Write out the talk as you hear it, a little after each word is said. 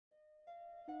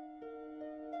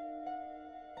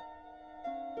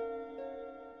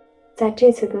在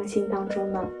这次更新当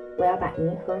中呢，我要把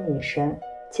银河女神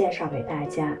介绍给大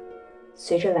家。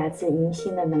随着来自银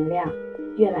心的能量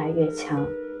越来越强，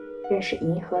认识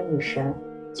银河女神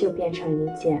就变成一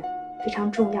件非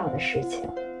常重要的事情。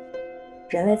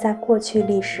人类在过去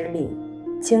历史里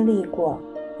经历过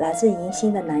来自银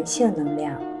心的男性能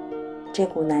量，这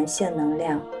股男性能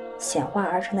量显化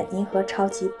而成的银河超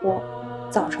级波，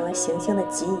造成了行星的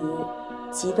极移、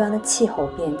极端的气候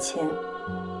变迁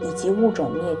以及物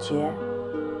种灭绝。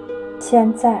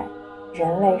现在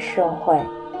人类社会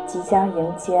即将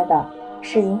迎接的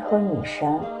是银河女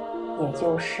神，也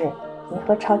就是银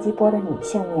河超级波的女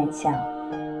性面向。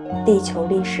地球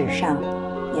历史上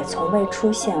也从未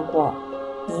出现过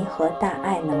银河大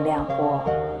爱能量波，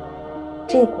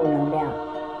这股能量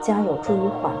将有助于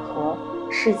缓和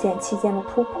事件期间的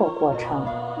突破过程，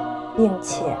并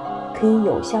且可以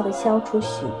有效地消除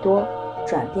许多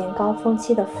转变高峰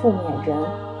期的负面人、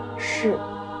事、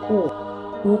物。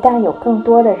一旦有更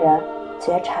多的人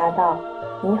觉察到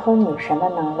银河女神的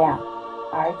能量，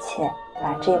而且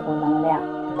把这股能量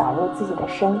导入自己的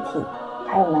身体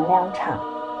还有能量场，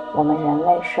我们人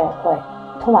类社会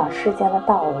通往世间的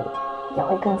道路也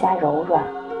会更加柔软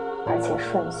而且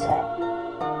顺遂。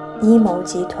阴谋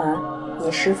集团也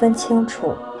十分清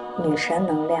楚女神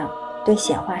能量对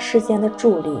显化事件的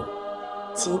助力，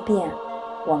即便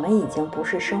我们已经不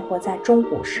是生活在中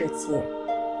古世纪，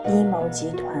阴谋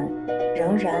集团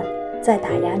仍然在打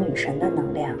压女神的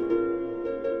能量。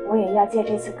我也要借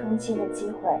这次更新的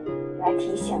机会来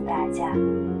提醒大家，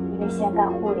因为现在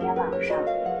互联网上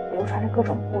流传着各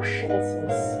种不实的信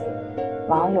息，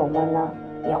网友们呢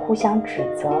也互相指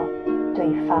责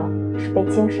对方是被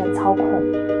精神操控。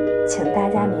请大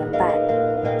家明白，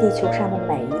地球上的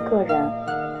每一个人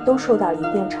都受到一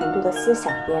定程度的思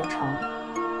想编程，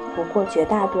不过绝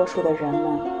大多数的人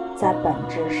们在本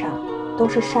质上都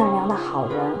是善良的好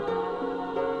人，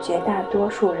绝大多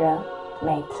数人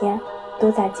每天都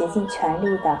在竭尽全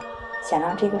力的想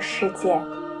让这个世界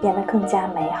变得更加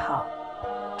美好，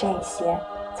这些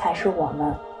才是我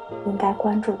们应该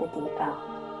关注的地方。